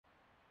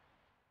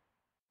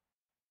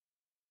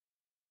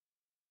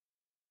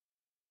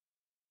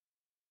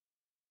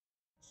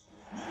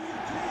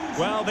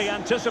Well, the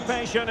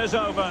anticipation is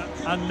over,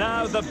 and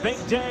now the big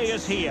day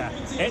is here.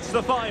 It's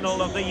the final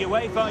of the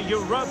UEFA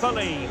Europa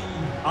League.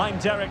 I'm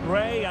Derek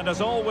Ray, and as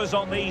always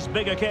on these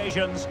big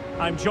occasions,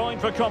 I'm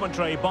joined for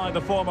commentary by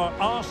the former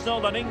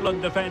Arsenal and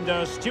England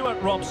defender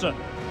Stuart Robson.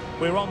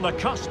 We're on the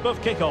cusp of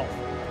kickoff.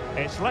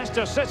 It's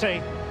Leicester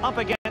City up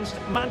against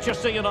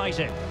Manchester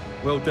United.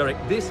 Well, Derek,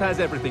 this has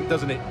everything,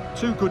 doesn't it?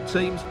 Two good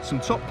teams, some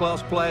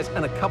top-class players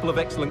and a couple of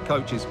excellent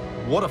coaches.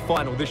 What a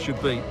final this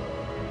should be.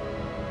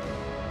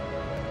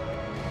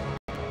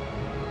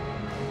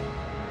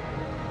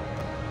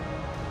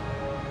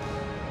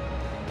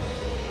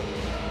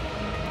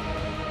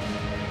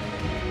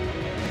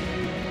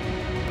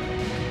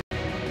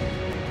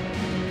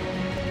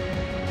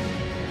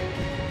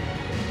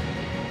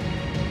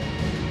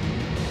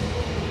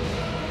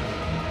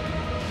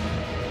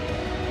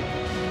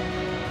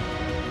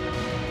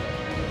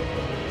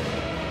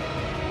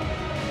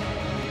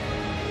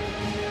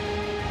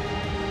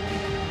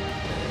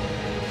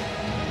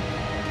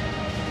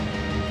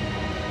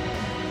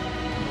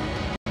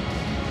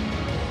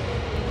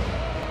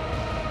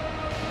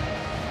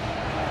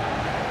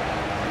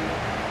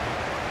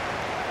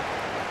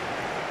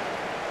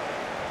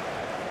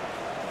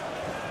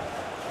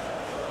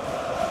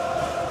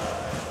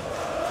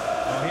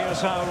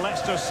 Here's how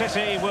Leicester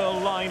City will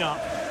line up.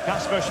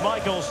 Kasper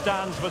Schmeichel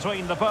stands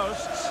between the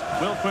posts.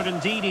 Wilfred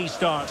Ndidi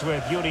starts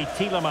with Yuri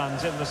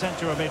Tielemans in the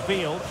centre of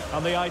midfield.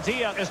 And the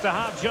idea is to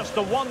have just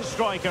the one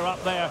striker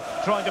up there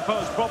trying to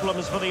pose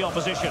problems for the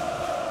opposition.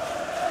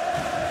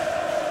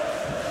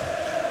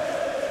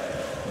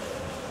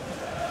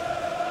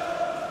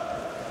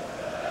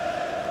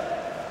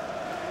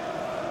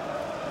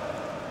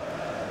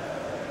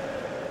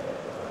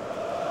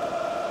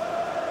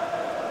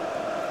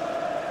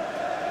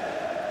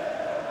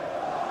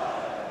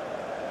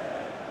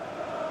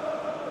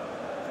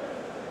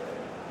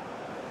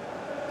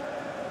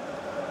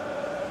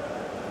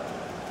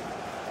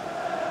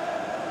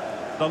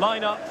 The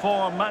lineup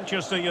for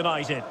Manchester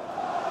United.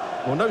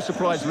 Well, no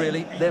surprise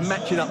really, they're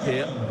matching up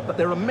here, but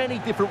there are many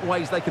different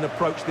ways they can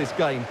approach this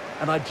game,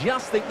 and I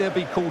just think they'll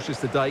be cautious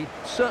today,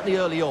 certainly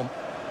early on.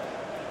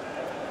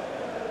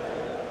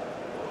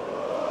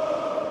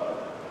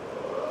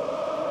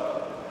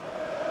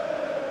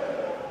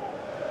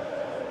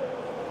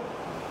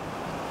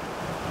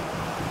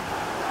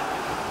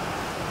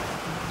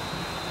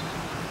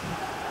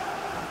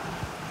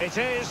 It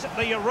is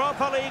the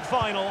Europa League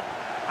final.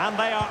 And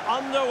they are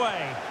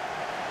underway.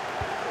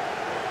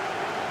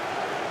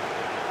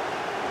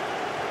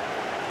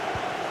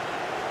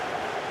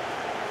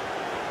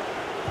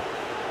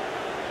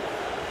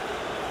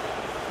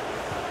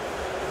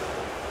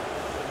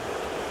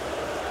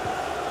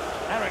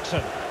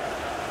 Eriksen.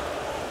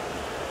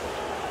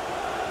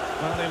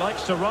 Well, he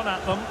likes to run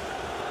at them.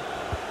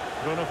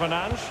 Bruno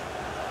Fernandes.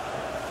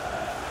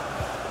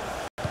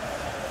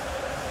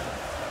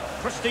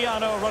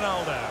 Cristiano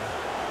Ronaldo.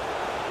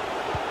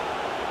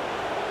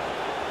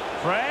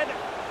 Fred.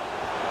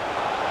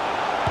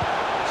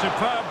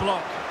 Superb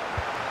block.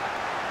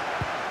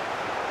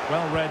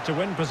 Well read to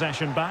win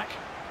possession back.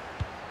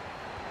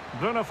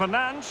 Bruno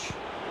Fernandes.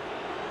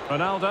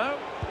 Ronaldo.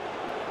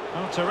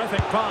 Oh,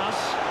 terrific pass.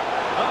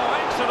 Oh,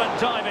 excellent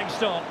diving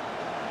stop.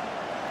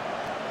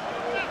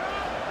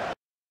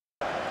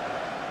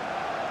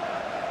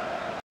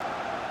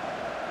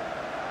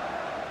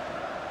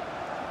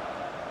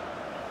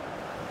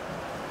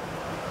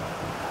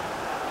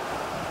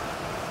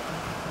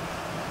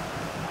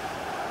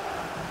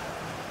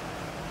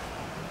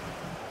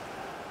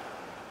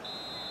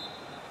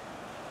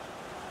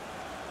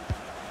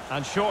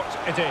 And short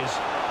it is.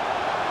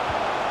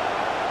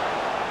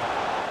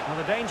 Well,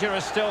 the danger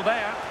is still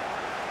there.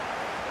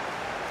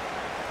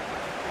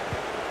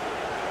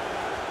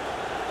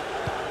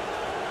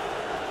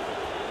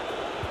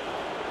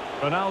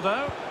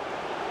 Ronaldo.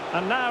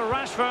 And now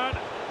Rashford.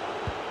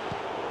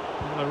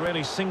 Well, a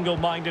really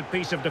single-minded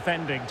piece of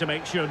defending to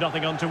make sure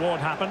nothing untoward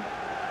happened.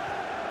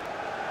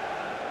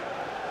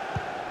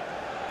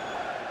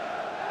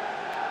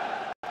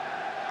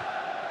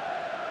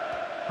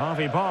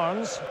 Harvey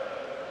Barnes.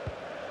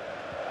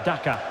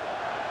 Daka.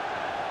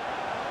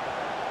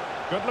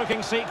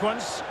 Good-looking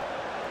sequence.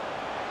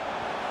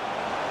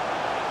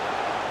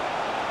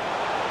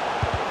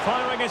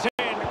 Firing it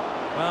in.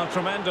 Well,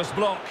 tremendous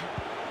block.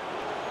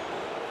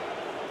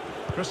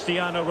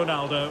 Cristiano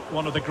Ronaldo,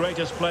 one of the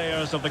greatest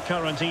players of the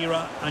current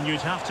era, and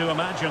you'd have to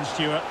imagine,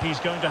 Stuart,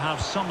 he's going to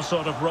have some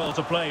sort of role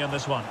to play in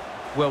this one.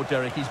 Well,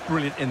 Derek, he's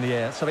brilliant in the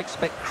air, so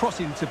expect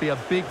crossing to be a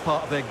big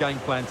part of their game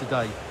plan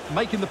today.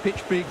 Making the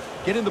pitch big,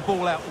 getting the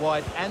ball out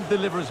wide, and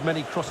deliver as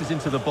many crosses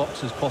into the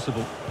box as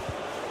possible.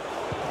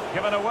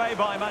 Given away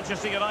by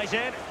Manchester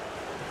United.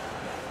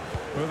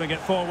 Moving it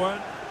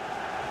forward.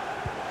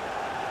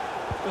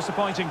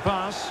 Disappointing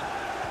pass.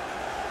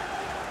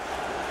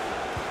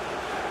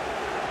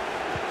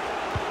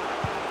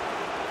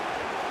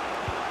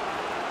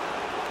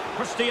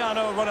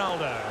 Cristiano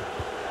Ronaldo.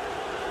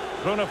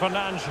 Bruno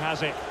Fernandes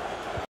has it.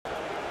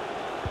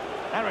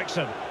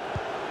 Eriksen.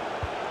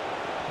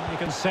 You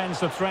can sense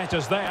the threat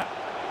is there.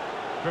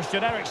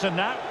 Christian Eriksen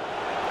now.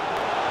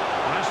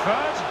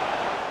 Rashford.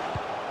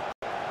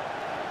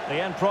 The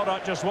end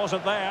product just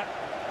wasn't there.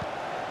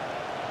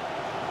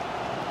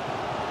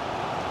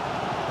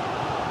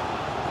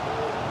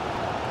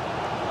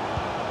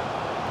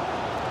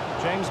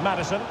 James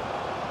Maddison.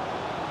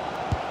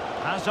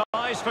 Has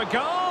eyes for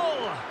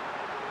goal.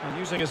 And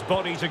using his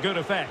body to good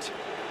effect.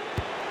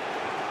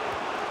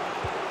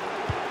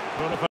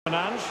 Bruno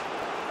Fernandes.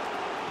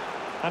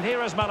 And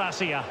here is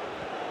Malacia.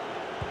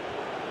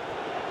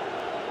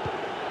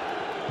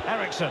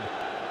 Eriksen.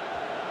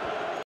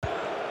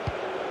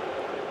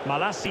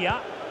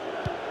 Malacia.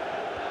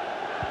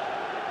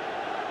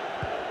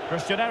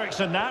 Christian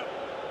Eriksen now.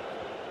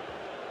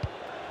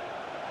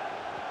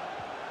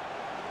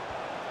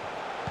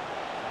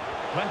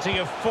 Plenty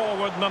of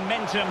forward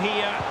momentum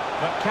here,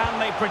 but can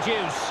they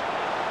produce?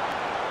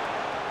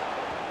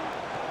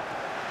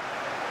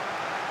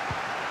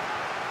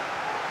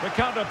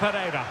 Ricardo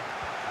Pereira.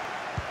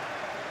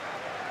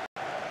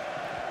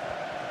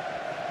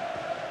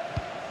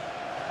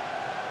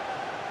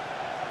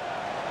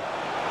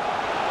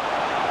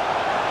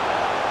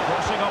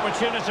 Forcing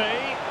opportunity.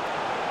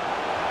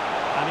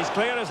 And he's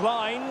clear as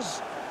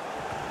lines.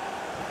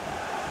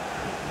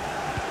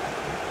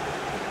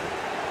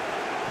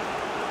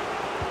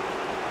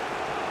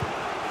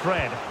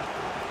 Fred.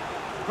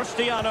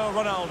 Cristiano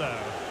Ronaldo.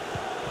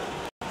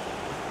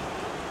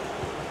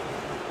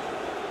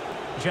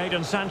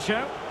 Jadon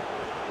Sancho.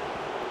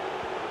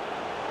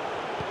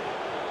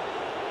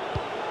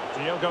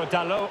 Diogo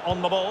Dalot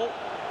on the ball.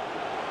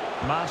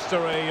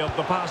 Mastery of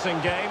the passing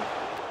game.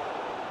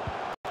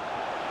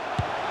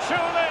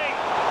 Surely!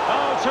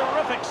 Oh,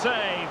 terrific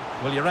save.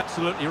 Well, you're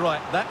absolutely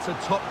right. That's a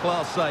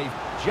top-class save.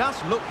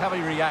 Just look how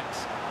he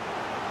reacts.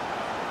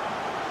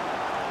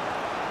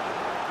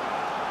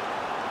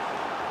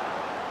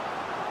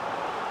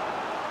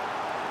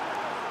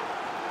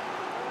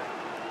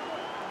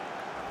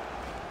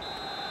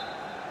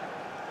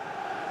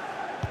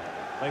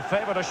 They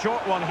favoured a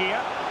short one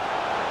here.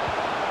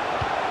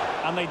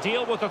 And they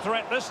deal with the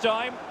threat this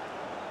time.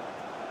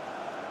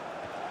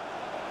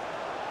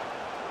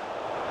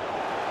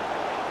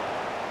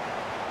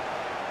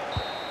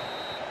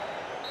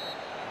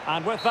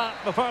 And with that,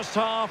 the first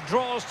half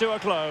draws to a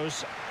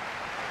close.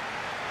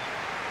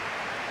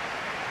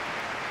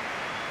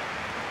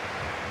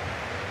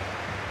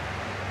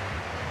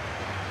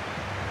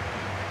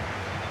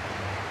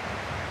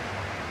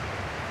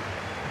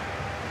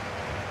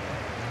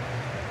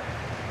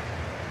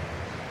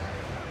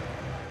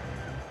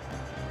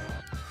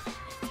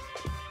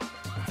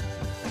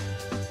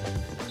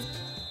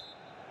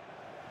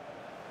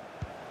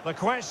 The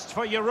quest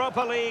for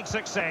Europa League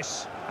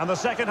success, and the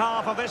second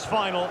half of this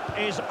final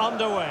is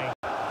underway.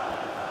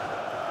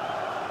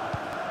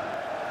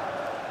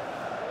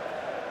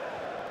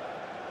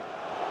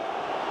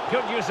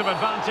 Good use of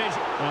advantage,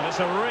 and it's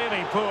a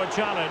really poor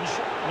challenge.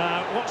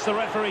 Now, what's the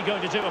referee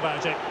going to do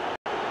about it?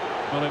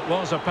 Well, it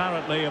was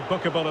apparently a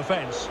bookable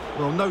offence.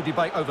 Well, no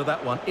debate over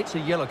that one. It's a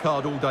yellow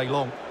card all day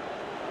long.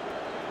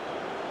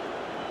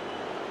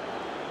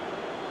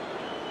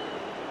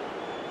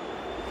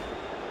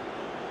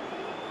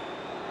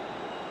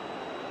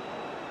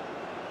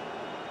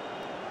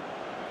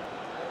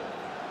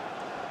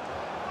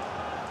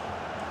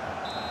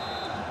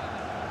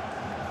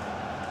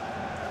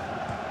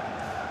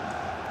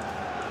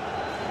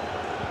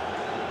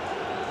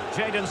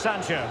 Jadon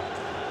Sancho.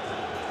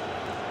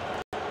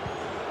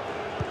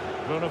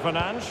 Bruno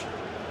Fernandes.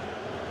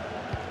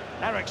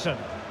 Eriksen.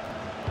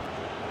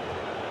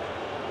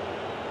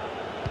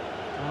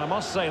 And I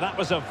must say that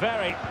was a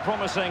very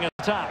promising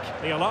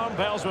attack. The alarm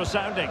bells were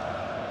sounding.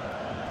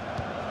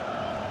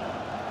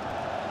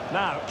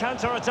 Now,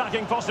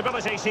 counter-attacking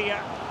possibilities here.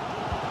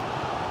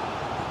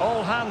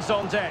 All hands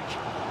on deck.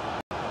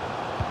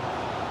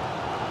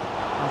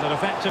 And an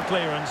effective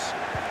clearance.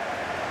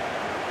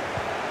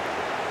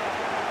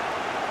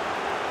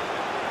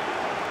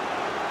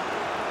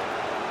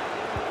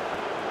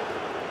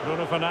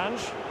 Bruno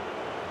Fernandes.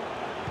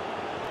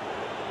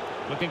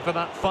 Looking for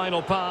that final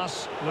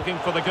pass, looking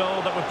for the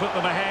goal that would put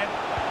them ahead.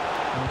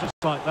 And just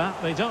like that,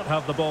 they don't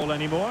have the ball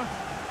anymore.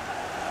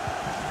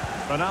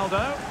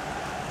 Ronaldo.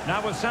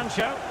 Now with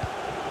Sancho.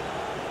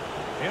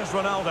 Here's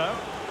Ronaldo.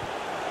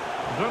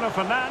 Bruno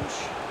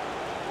Fernandes.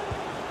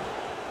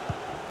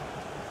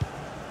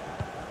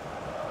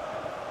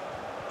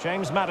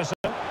 James Maddison.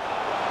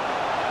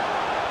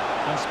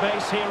 And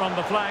space here on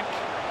the flank.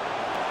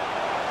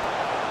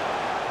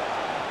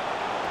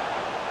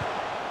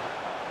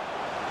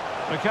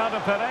 Ricardo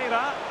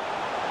Pereira.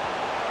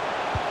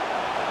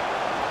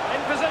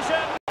 In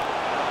position.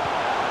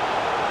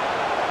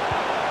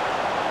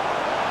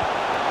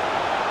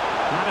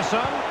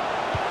 Maddison.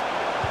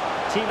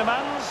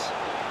 Tielemans.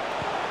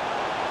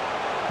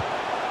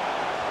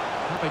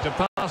 Happy to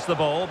pass the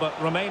ball, but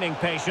remaining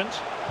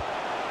patient.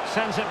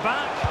 Sends it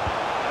back.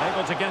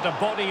 Able to get a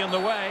body in the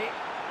way.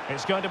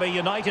 It's going to be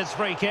United's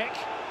free kick.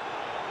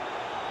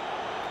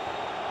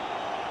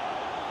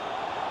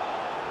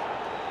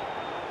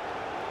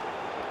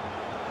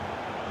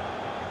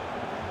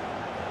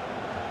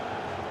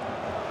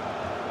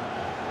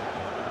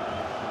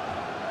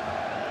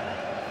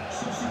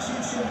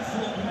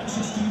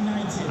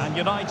 And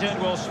United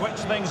will switch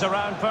things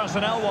around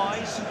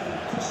personnel-wise.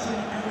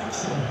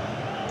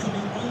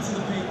 Coming onto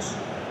the pitch,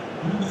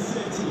 number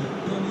 30,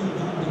 Donny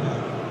van der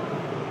Beek.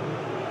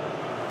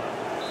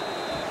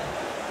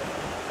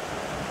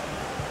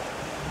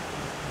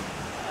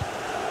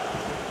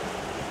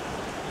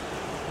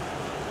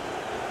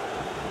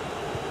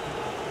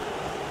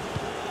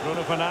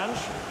 Bruno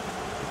Fernandes.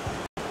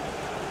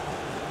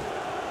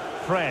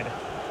 Fred.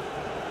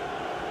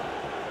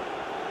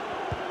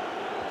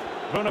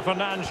 Bruno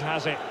Fernandes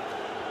has it.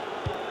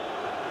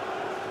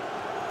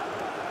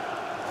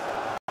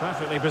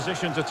 Perfectly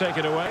positioned to take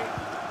it away.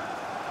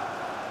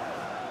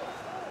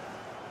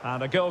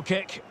 And a goal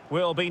kick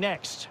will be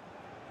next.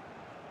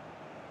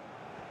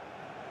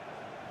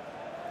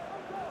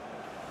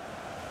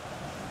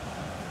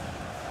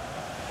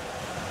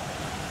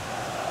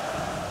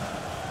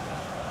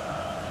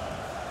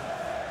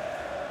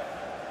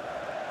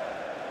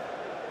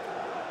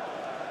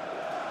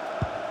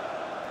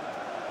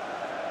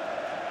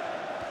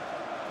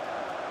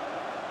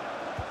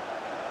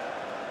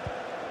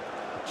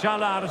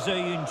 Çağlar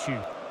Söyüncü.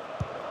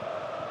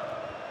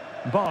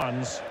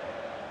 Barnes.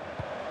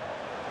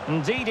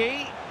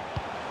 Ndidi.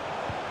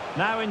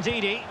 Now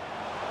Ndidi.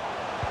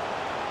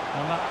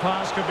 And that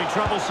pass could be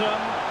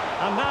troublesome.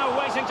 And now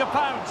waiting to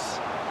pounce.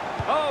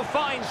 Oh,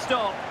 fine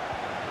stop.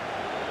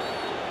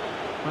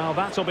 Well,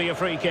 that'll be a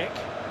free kick.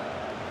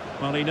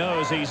 Well, he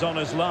knows he's on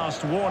his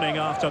last warning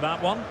after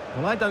that one.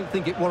 Well, I don't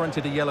think it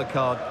warranted a yellow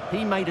card.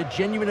 He made a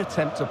genuine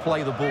attempt to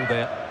play the ball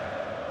there.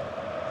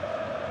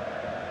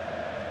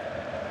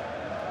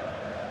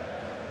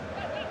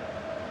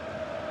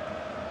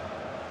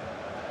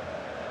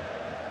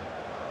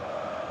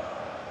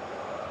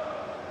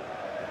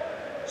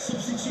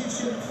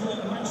 Substitution for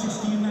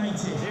Manchester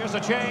United. Here's a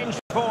change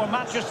for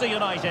Manchester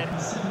United.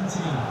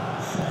 17,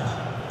 Fred.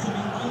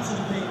 Coming onto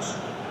the pitch,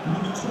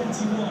 number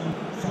 21,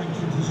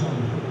 Frankie de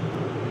Jong.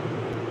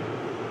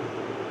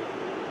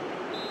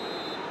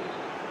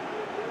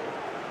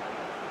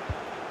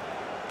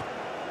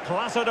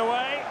 Clattered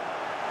away.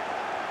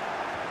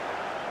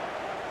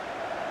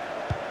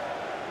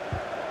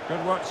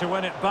 Good work to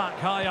win it back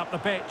high up the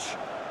pitch.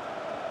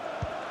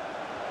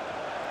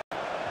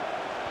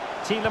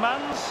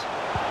 Tielemans.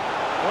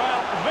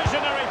 Well,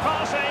 visionary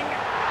passing.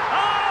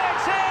 Oh,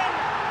 it's in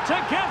to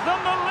give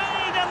them the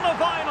lead in the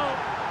final.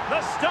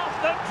 The stuff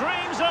that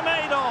dreams are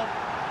made of.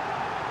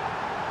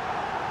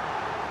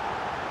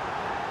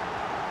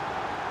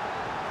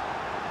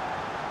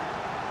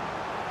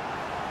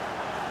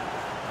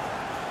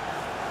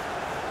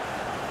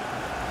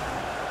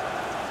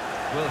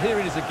 Well, here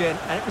it is again,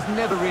 and it was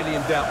never really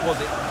in doubt,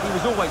 was it? He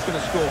was always going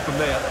to score from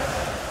there.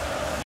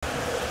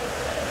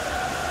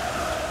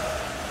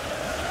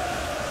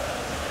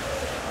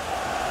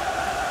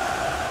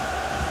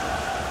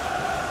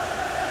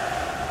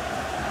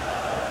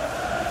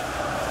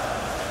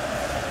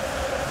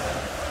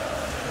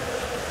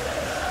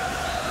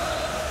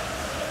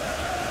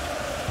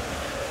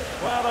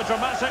 Well, a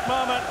dramatic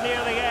moment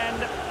near the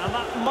end, and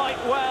that might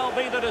well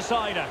be the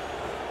decider.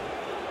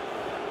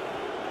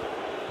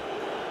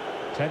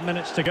 10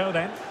 minutes to go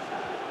then.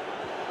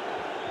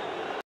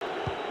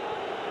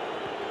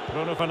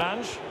 Bruno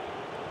Fernandes.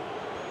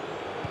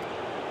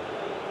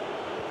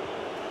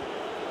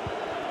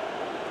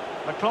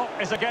 The clock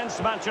is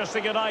against Manchester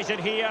United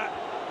here,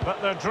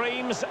 but their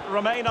dreams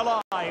remain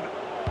alive.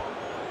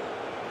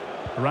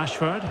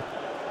 Rashford.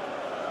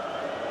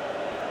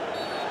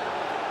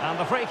 And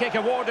the free kick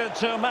awarded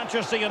to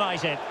Manchester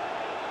United.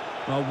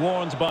 Well,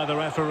 warned by the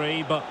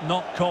referee, but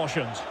not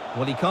cautioned.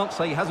 Well, he can't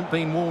say he hasn't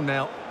been warned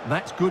now.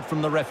 That's good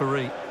from the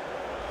referee.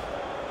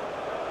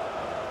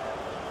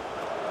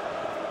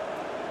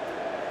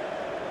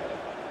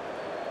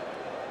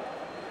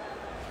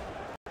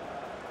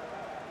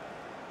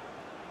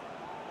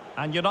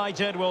 And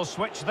United will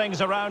switch things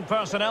around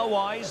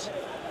personnel-wise.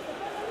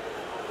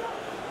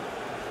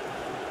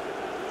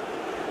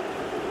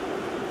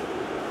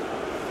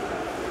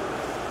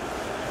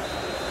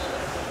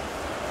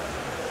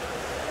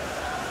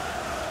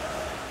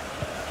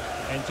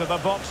 Into the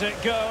box it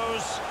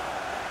goes.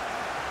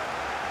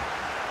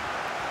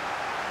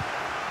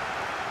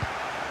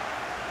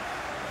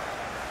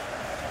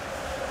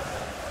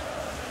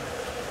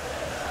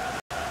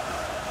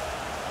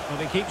 Well,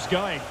 he keeps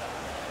going.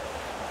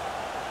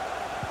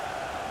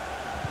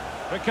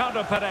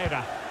 Ricardo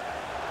Pereira.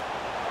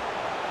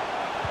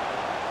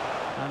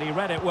 And he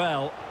read it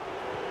well.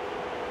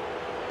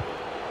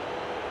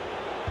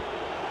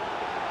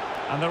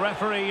 And the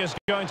referee is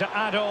going to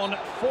add on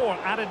 4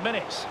 added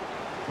minutes.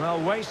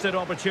 Well, wasted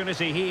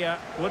opportunity here.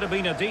 Would have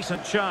been a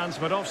decent chance,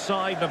 but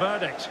offside the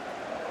verdict.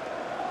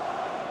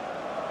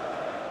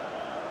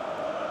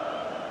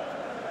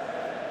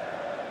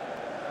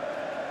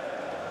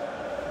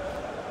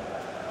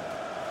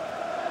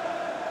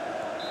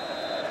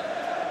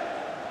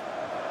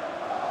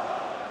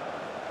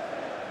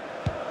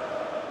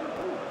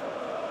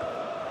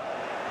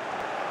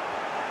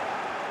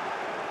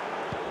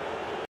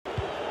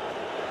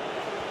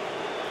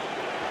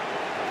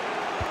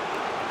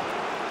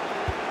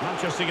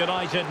 Manchester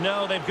United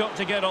know they've got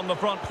to get on the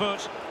front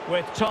foot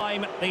with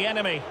time the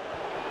enemy.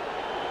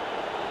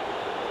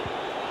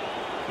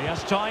 He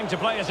has time to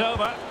play it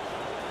over.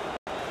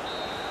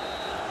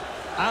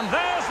 And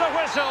there's the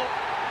whistle.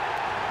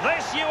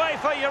 This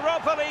UEFA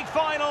Europa League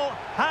final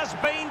has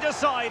been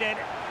decided.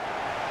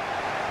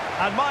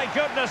 And my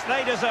goodness,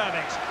 they deserve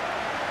it.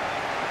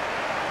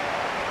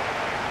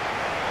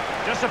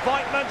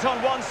 Disappointment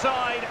on one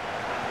side,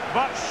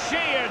 but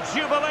sheer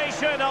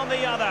jubilation on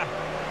the other.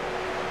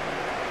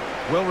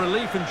 Well,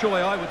 relief and joy,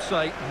 I would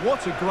say.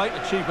 What a great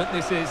achievement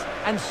this is,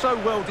 and so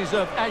well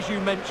deserved, as you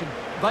mentioned.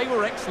 They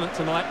were excellent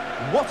tonight.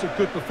 What a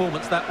good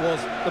performance that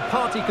was. The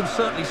party can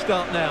certainly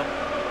start now.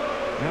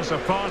 Yes, a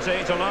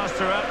party to last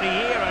throughout the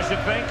year, I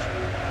should think.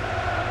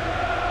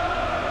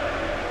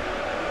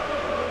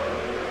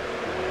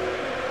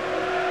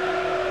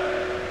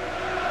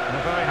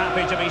 They're very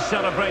happy to be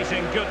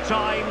celebrating good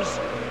times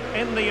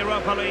in the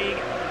Europa League.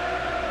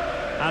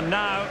 And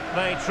now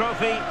the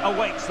trophy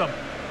awaits them.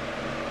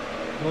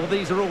 Well,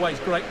 these are always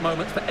great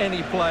moments for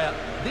any player.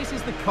 This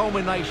is the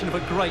culmination of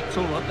a great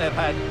tournament they've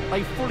had.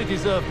 They fully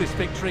deserve this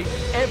victory.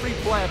 Every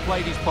player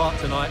played his part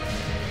tonight.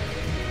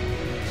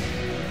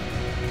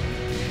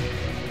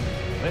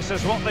 This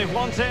is what they've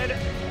wanted.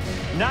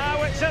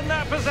 Now it's in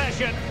their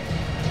possession.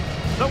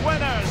 The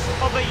winners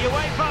of the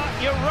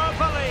UEFA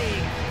Europa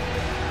League.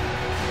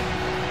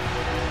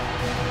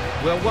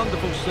 Well,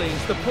 wonderful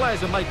scenes. The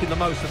players are making the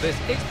most of this.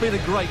 It's been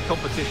a great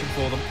competition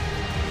for them.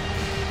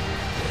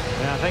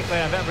 Yeah, I think they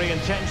have every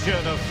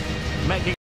intention of making